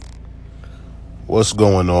What's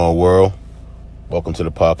going on, world? Welcome to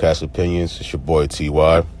the podcast Opinions. It's your boy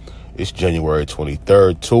TY. It's January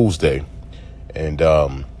 23rd, Tuesday. And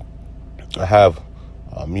I have,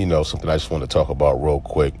 something I just want to talk about real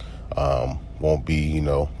quick. Won't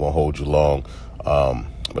hold you long.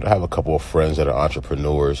 But I have a couple of friends that are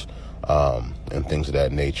entrepreneurs and things of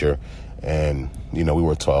that nature. And, we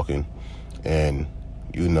were talking. And,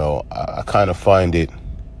 I kind of find it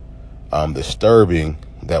disturbing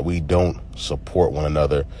that we don't support one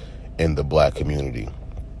another in the black community.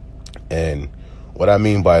 And what I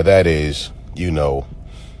mean by that is,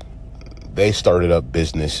 they started up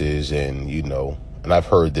businesses and I've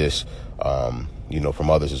heard this, from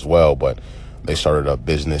others as well, but they started up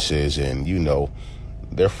businesses and,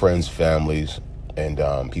 their friends, families,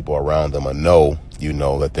 and people around them know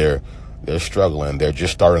that they're struggling. They're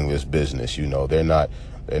just starting this business. They're not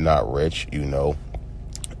rich,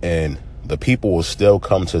 and the people will still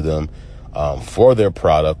come to them for their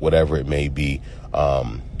product, whatever it may be,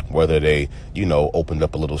 whether they, opened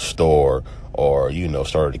up a little store or,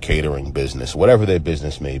 started a catering business, whatever their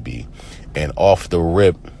business may be. And off the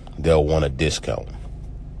rip, they'll want a discount.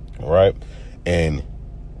 Right. And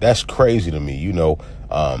that's crazy to me.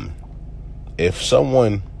 If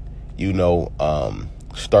someone,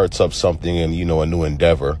 starts up something and, a new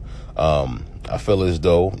endeavor, I feel as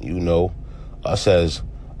though, us as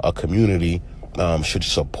a community should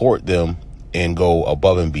support them and go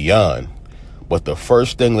above and beyond. But the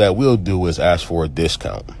first thing that we'll do is ask for a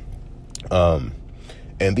discount. And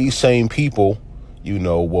these same people,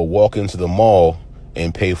 will walk into the mall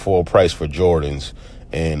and pay full price for Jordans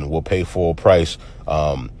and will pay full price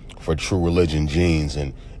for True Religion jeans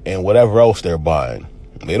and whatever else they're buying.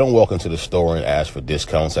 They don't walk into the store and ask for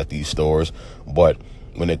discounts at these stores. But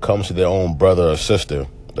when it comes to their own brother or sister,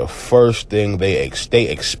 the first thing they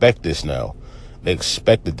expect this now. They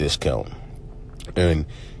expect a discount. And,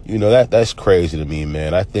 that's crazy to me,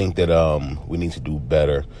 man. I think that we need to do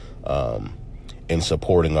better in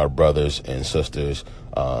supporting our brothers and sisters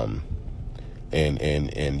in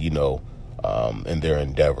their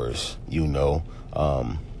endeavors.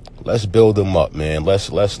 Let's build them up, man.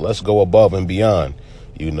 Let's go above and beyond.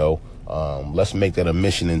 Let's make that a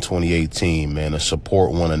mission in 2018, man, to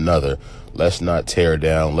support one another. Let's not tear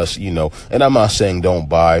down. And I'm not saying don't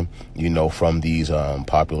buy, from these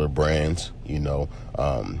popular brands. You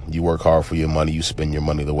work hard for your money. You spend your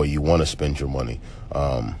money the way you want to spend your money.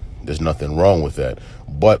 There's nothing wrong with that.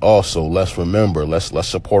 But also, let's remember, let's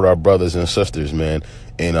support our brothers and sisters, man,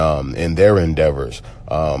 in their endeavors.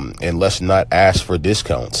 And let's not ask for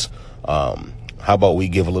discounts. How about we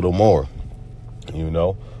give a little more?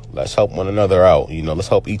 Let's help one another out. Let's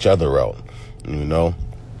help each other out.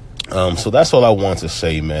 So that's all I want to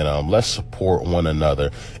say, man. Let's support one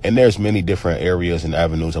another. And there's many different areas and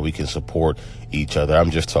avenues that we can support each other.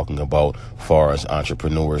 I'm just talking about far as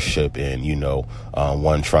entrepreneurship and,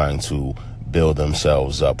 one trying to build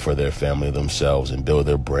themselves up for their family themselves and build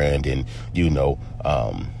their brand and,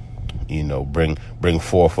 bring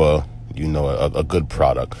forth a good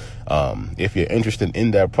product. If you're interested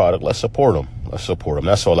in that product, let's support them.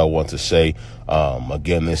 That's all I want to say.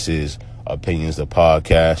 Again, this is Opinions, the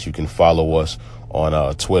podcast. You can follow us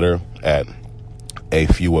on Twitter at A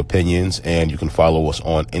Few Opinions, and you can follow us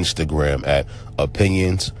on Instagram at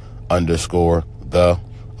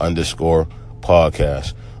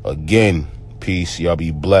opinions_the_podcast. Again, peace. Y'all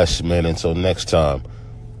be blessed, man. Until next time.